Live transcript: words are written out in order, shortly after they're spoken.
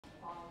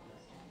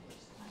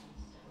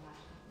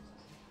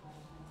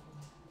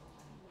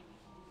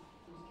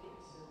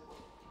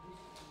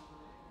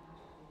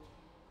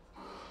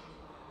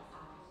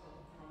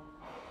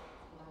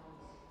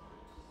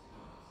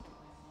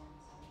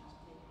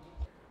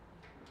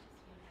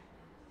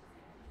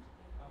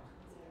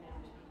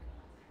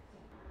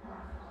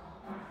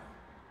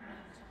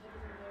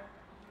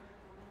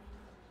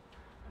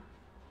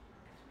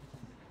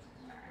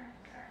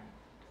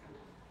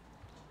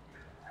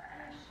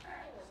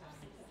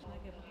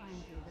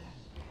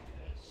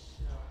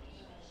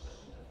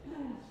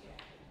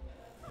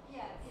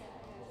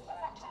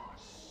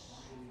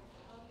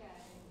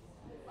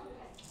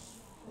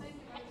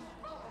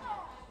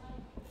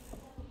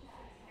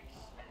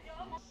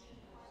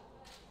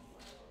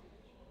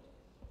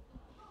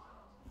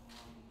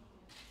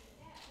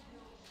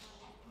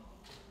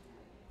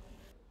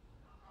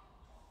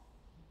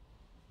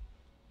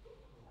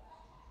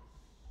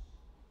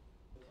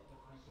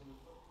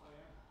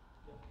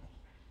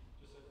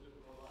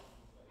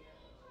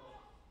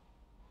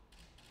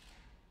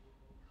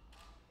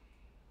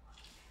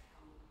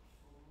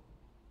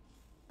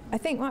I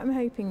think what I'm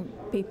hoping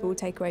people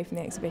take away from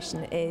the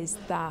exhibition is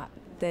that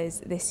there's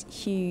this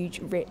huge,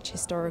 rich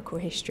historical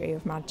history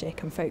of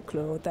magic and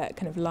folklore that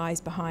kind of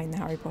lies behind the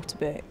Harry Potter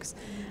books,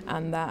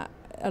 and that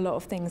a lot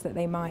of things that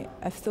they might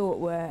have thought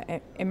were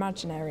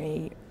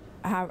imaginary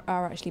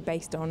are actually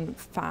based on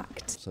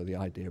fact. So the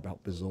idea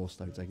about Bezoar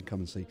stones, they can come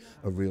and see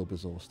a real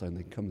Bezoar stone,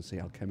 they can come and see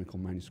alchemical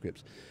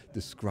manuscripts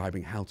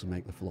describing how to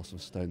make the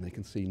Philosopher's Stone, they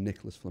can see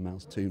Nicholas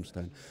Flamel's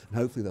tombstone, and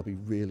hopefully they'll be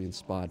really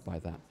inspired by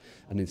that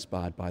and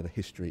inspired by the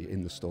history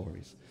in the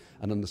stories,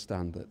 and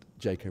understand that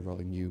J.K.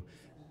 Rowling knew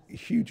a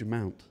huge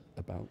amount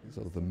about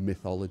sort of the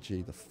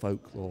mythology, the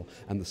folklore,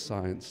 and the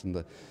science and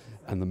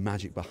the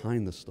magic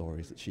behind the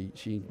stories that she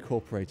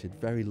incorporated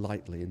very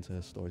lightly into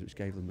her stories, which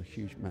gave them a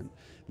huge amount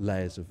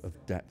layers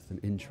of depth and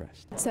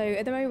interest. So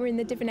at the moment we're in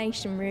the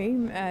divination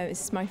room.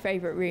 This is my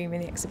favourite room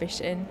in the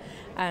exhibition,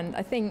 and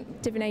I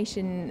think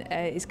divination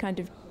is kind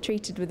of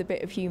treated with a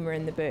bit of humour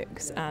in the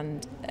books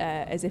and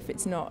as if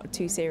it's not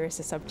too serious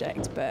a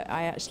subject, but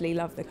I actually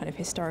love the kind of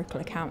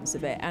historical accounts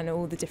of it and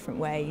all the different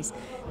ways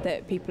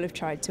that people have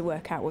tried to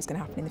work out what's going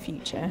to happen in the future. So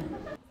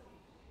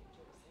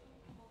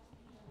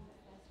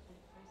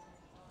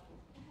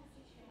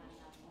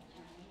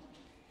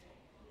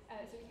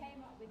we came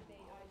up with the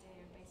idea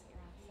of basically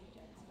around the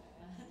subjects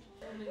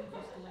don't worry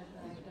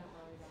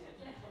about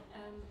it.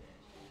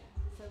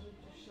 So we've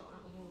just shot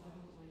out the wall,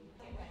 haven't we?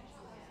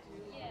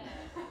 Yeah.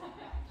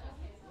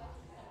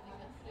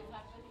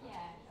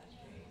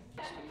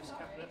 This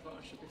cabinet that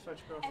I should be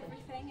photographing.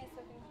 Everything is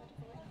looking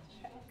photographed.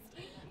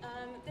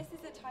 This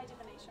is a Thai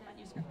divination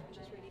manuscript, which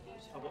is really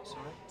beautiful. Oh, what,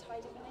 sorry? Thai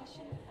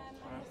divination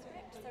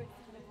manuscript, so it's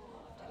kind of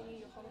telling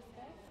you your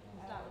horoscope.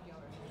 That would be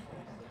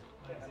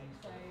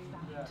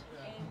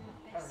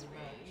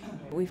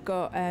We've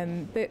got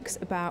books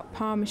about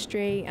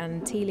palmistry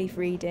and tea leaf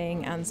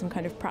reading and some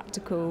kind of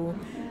practical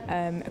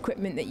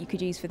equipment that you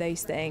could use for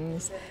those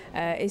things.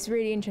 It's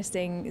really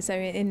interesting. So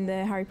in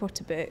the Harry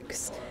Potter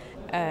books,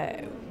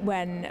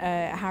 when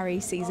Harry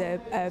sees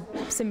a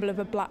symbol of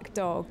a black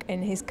dog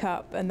in his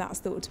cup, and that's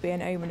thought to be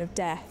an omen of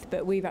death,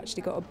 but we've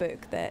actually got a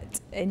book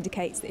that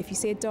indicates that if you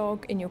see a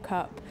dog in your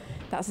cup,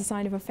 that's a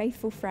sign of a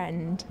faithful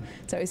friend,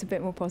 so it's a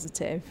bit more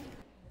positive.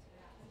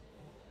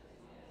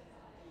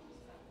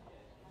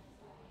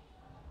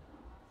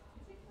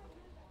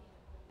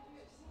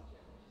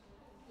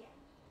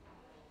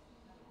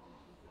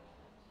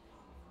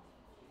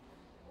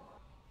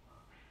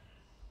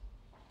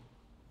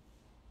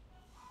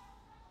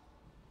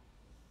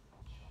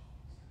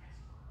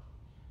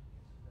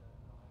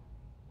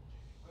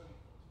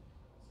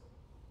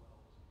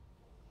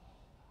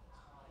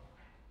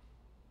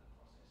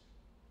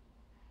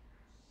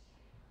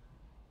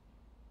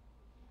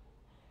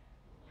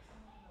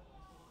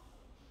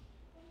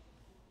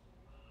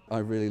 I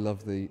really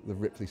love the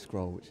Ripley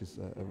scroll, which is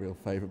a real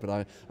favourite, but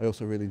I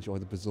also really enjoy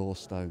the Bezoar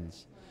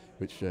stones,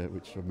 which are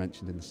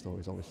mentioned in the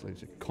stories, obviously,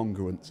 which are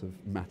congruents of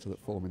matter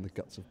that form in the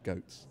guts of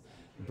goats,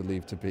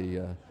 believed to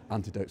be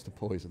antidotes to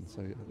poison.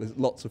 So yeah, there's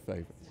lots of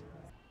favourites.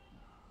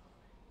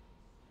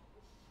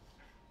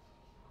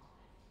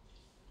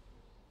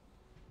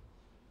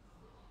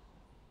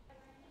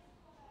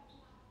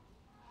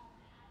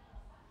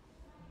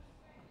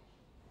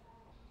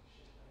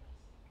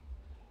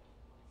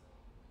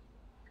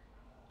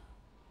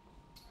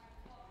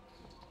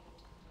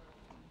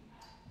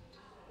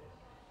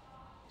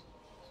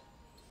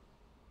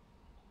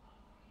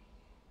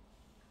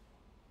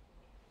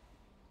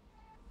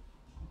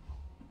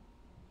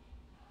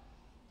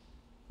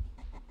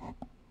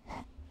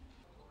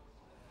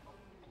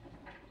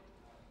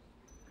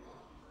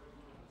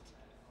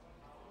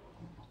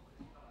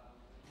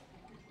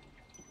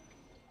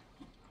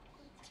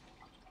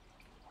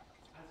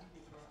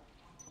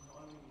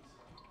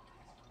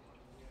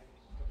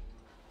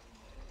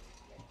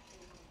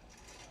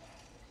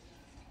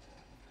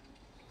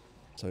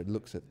 So it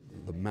looks at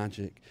the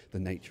magic, the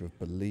nature of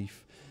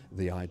belief,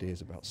 the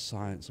ideas about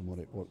science and what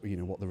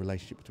the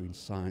relationship between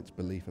science,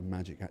 belief and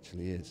magic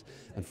actually is.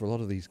 And for a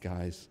lot of these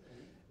guys,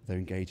 they're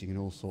engaging in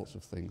all sorts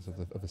of things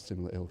of a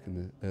similar ilk in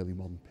the early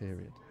modern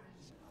period.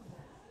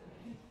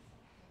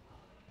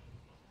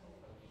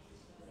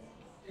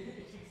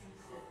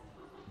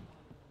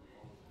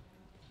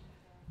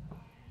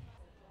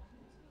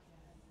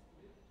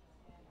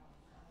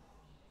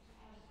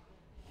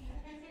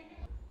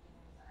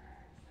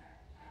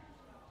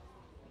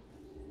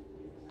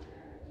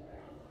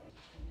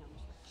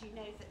 Do you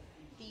know that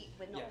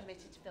we're not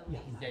permitted to film these?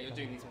 Yeah, you're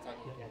doing these in time.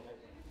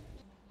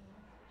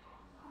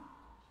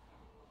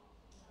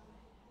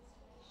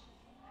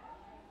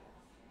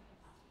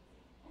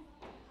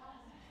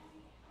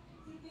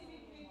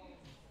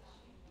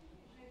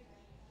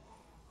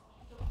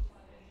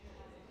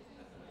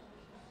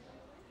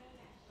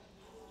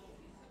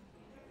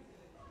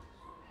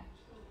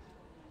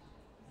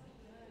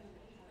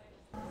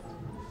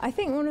 I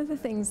think one of the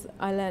things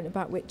I learned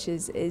about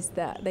witches is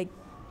that they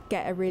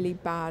get a really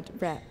bad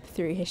rep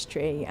through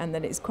history, and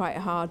that it's quite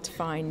hard to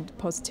find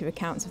positive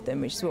accounts of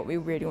them, which is what we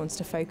really wanted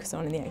to focus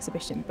on in the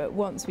exhibition. But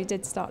once we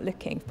did start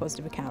looking for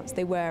positive accounts,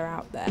 they were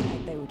out there.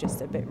 They were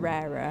just a bit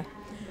rarer.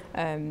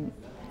 And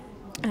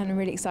I'm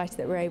really excited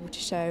that we're able to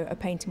show a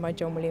painting by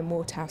John William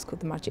Waterhouse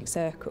called The Magic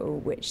Circle,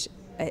 which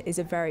is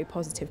a very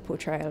positive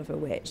portrayal of a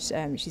witch.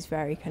 She's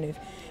very kind of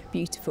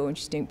beautiful, and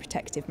she's doing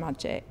protective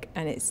magic,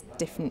 and it's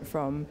different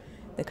from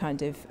the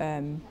kind of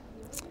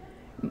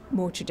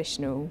more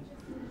traditional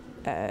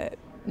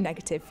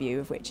negative view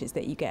of witches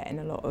that you get in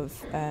a lot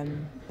of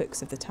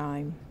books of the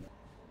time.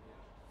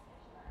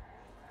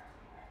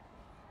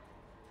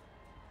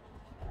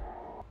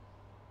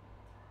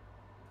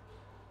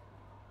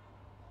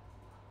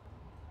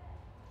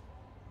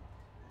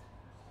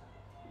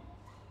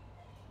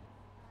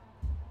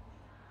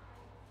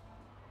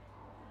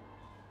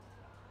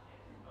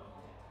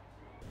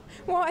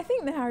 Well, I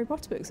think the Harry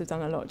Potter books have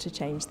done a lot to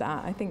change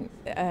that. I think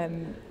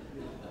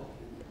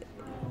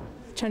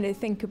trying to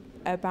think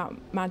about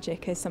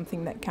magic as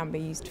something that can be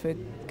used for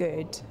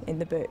good in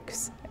the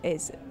books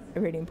is a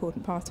really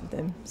important part of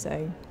them.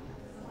 So